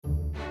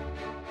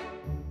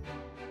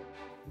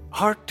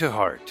Heart to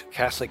Heart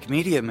Catholic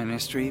Media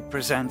Ministry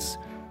presents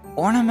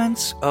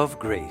Ornaments of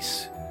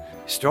Grace,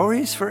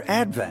 stories for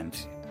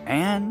Advent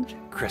and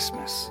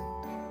Christmas.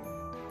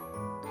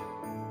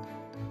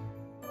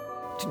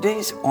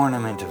 Today's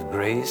ornament of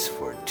grace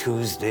for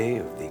Tuesday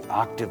of the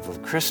octave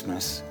of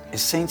Christmas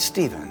is St.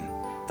 Stephen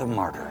the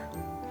Martyr.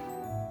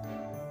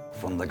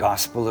 From the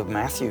Gospel of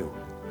Matthew.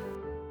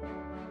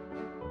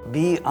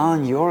 Be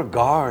on your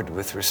guard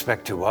with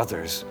respect to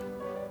others.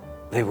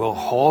 They will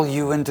haul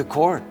you into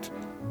court.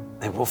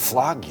 They will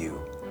flog you.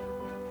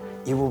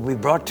 You will be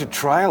brought to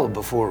trial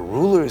before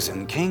rulers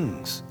and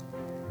kings.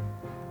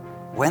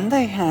 When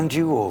they hand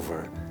you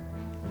over,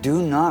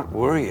 do not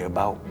worry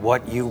about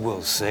what you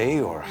will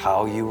say or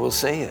how you will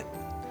say it.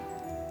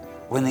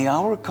 When the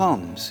hour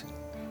comes,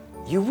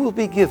 you will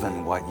be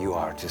given what you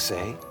are to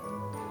say.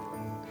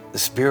 The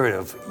Spirit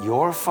of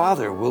your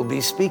Father will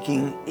be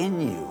speaking in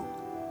you.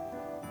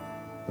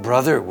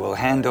 Brother will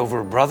hand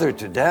over brother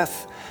to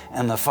death,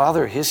 and the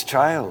father his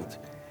child.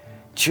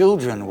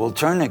 Children will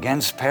turn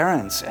against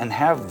parents and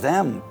have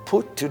them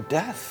put to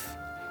death.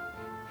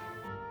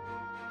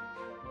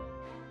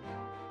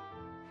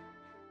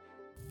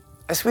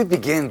 As we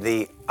begin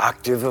the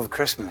octave of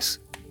Christmas,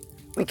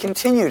 we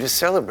continue to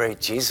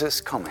celebrate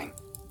Jesus' coming.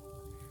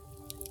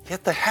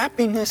 Yet the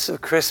happiness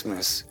of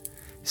Christmas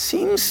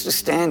seems to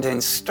stand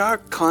in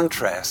stark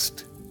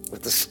contrast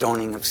with the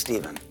stoning of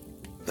Stephen,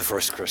 the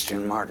first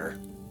Christian martyr.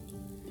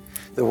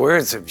 The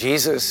words of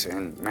Jesus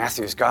in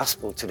Matthew's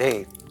Gospel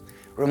today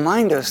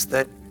remind us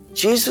that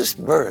Jesus'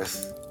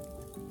 birth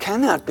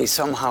cannot be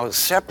somehow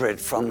separate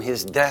from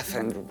his death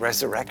and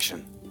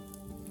resurrection.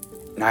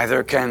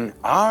 Neither can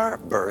our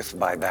birth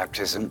by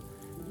baptism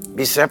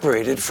be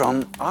separated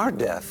from our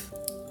death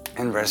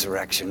and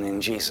resurrection in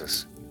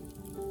Jesus.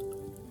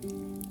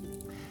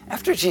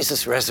 After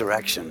Jesus'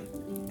 resurrection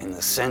and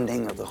the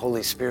sending of the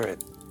Holy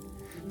Spirit,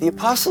 the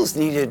apostles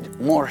needed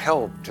more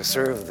help to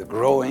serve the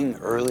growing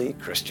early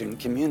Christian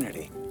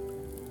community.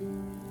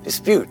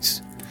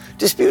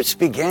 Disputes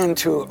began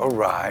to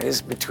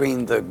arise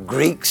between the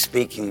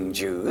Greek-speaking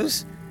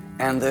Jews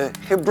and the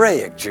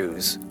Hebraic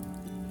Jews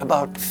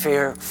about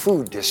fair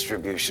food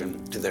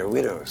distribution to their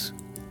widows.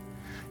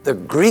 The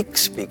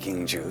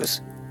Greek-speaking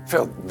Jews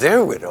felt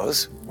their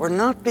widows were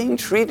not being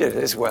treated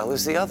as well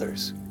as the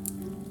others.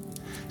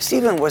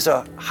 Stephen was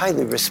a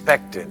highly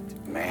respected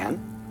man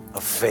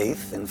of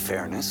faith and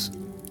fairness.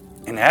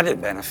 An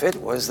added benefit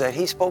was that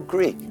he spoke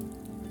Greek.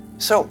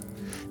 So,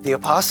 the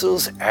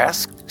apostles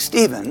asked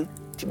Stephen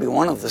to be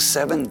one of the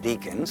 7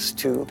 deacons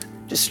to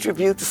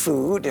distribute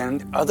food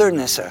and other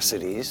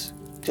necessities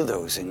to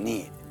those in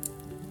need.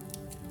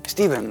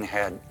 Stephen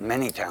had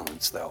many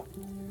talents, though.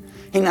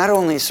 He not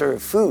only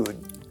served food,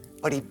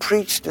 but he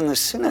preached in the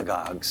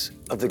synagogues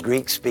of the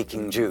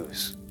Greek-speaking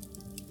Jews.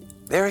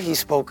 There he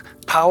spoke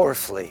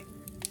powerfully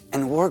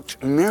and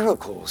worked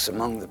miracles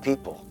among the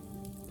people.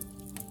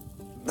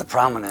 The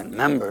prominent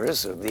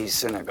members of these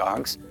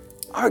synagogues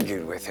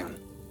argued with him.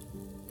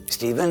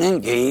 Stephen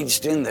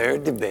engaged in their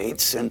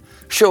debates and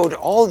showed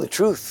all the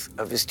truth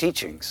of his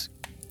teachings.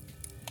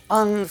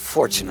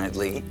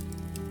 Unfortunately,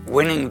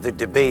 winning the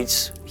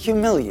debates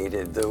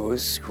humiliated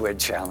those who had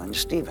challenged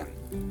Stephen.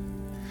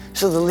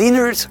 So the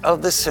leaders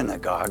of the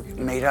synagogue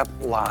made up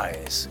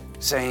lies,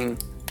 saying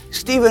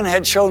Stephen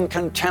had shown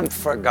contempt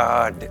for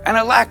God and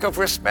a lack of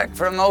respect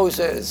for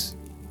Moses.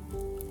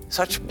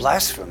 Such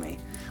blasphemy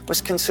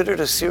was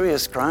considered a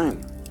serious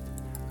crime.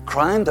 A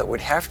crime that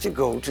would have to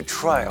go to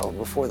trial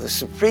before the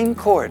Supreme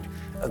Court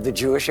of the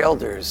Jewish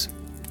elders,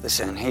 the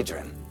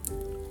Sanhedrin.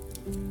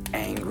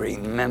 Angry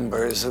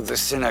members of the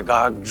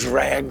synagogue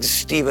dragged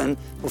Stephen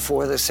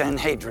before the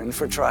Sanhedrin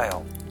for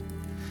trial.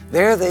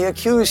 There they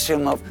accused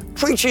him of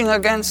preaching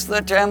against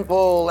the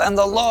temple and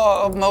the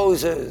law of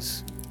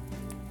Moses.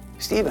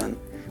 Stephen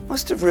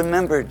must have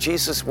remembered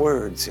Jesus'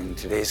 words in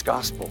today's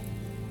gospel,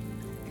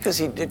 because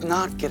he did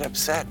not get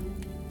upset.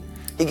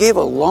 He gave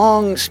a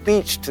long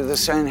speech to the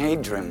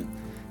Sanhedrin,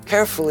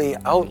 carefully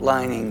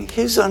outlining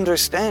his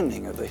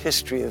understanding of the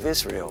history of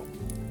Israel.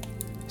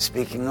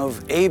 Speaking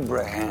of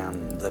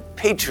Abraham, the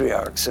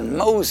patriarchs, and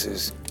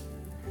Moses,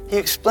 he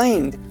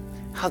explained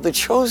how the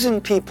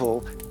chosen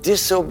people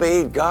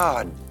disobeyed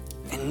God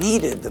and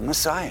needed the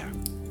Messiah.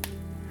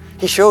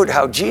 He showed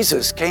how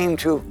Jesus came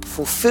to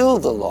fulfill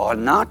the law,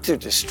 not to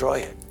destroy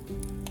it.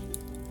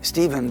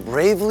 Stephen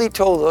bravely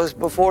told those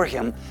before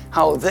him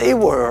how they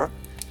were,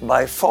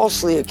 by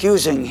falsely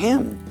accusing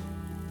him,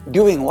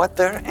 doing what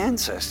their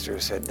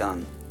ancestors had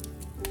done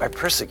by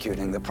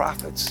persecuting the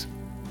prophets.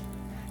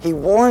 He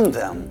warned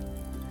them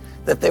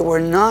that they were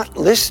not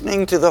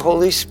listening to the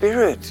Holy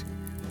Spirit,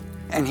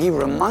 and he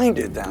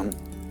reminded them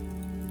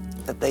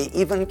that they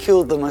even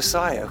killed the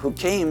Messiah who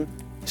came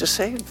to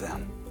save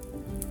them.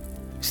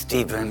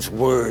 Stephen's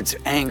words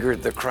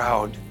angered the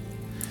crowd,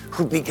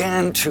 who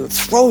began to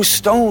throw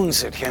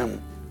stones at him.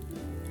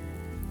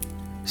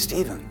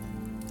 Stephen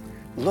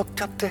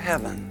looked up to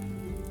heaven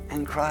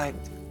and cried,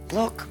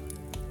 "Look,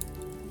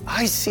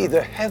 I see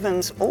the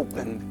heavens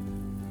opened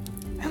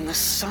and the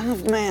Son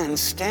of Man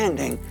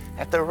standing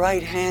at the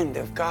right hand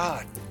of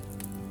God."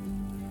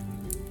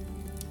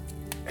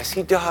 as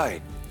he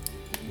died,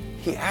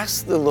 he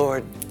asked the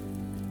Lord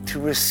to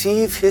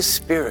receive his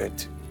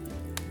spirit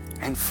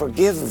and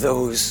forgive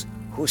those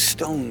who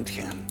stoned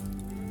him.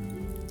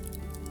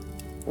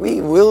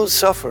 We will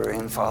suffer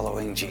in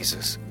following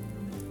Jesus,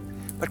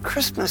 but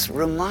Christmas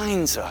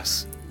reminds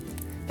us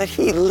that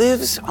he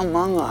lives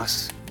among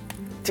us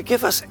to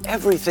give us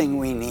everything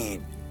we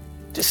need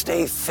to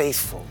stay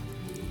faithful.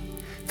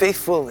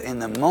 Faithful in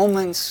the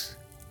moments,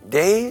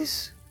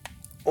 days,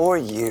 or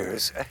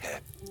years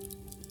ahead.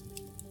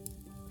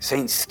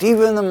 St.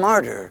 Stephen the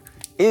Martyr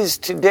is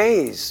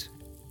today's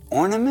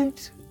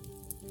ornament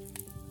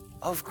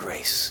of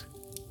grace.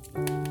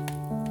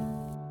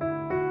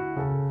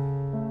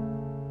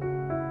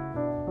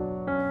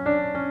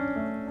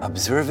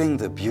 Observing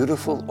the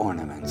beautiful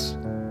ornaments.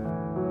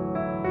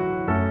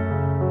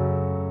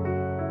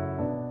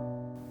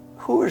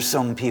 Who are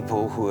some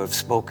people who have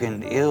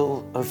spoken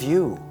ill of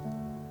you?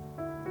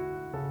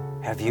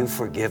 Have you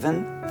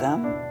forgiven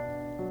them?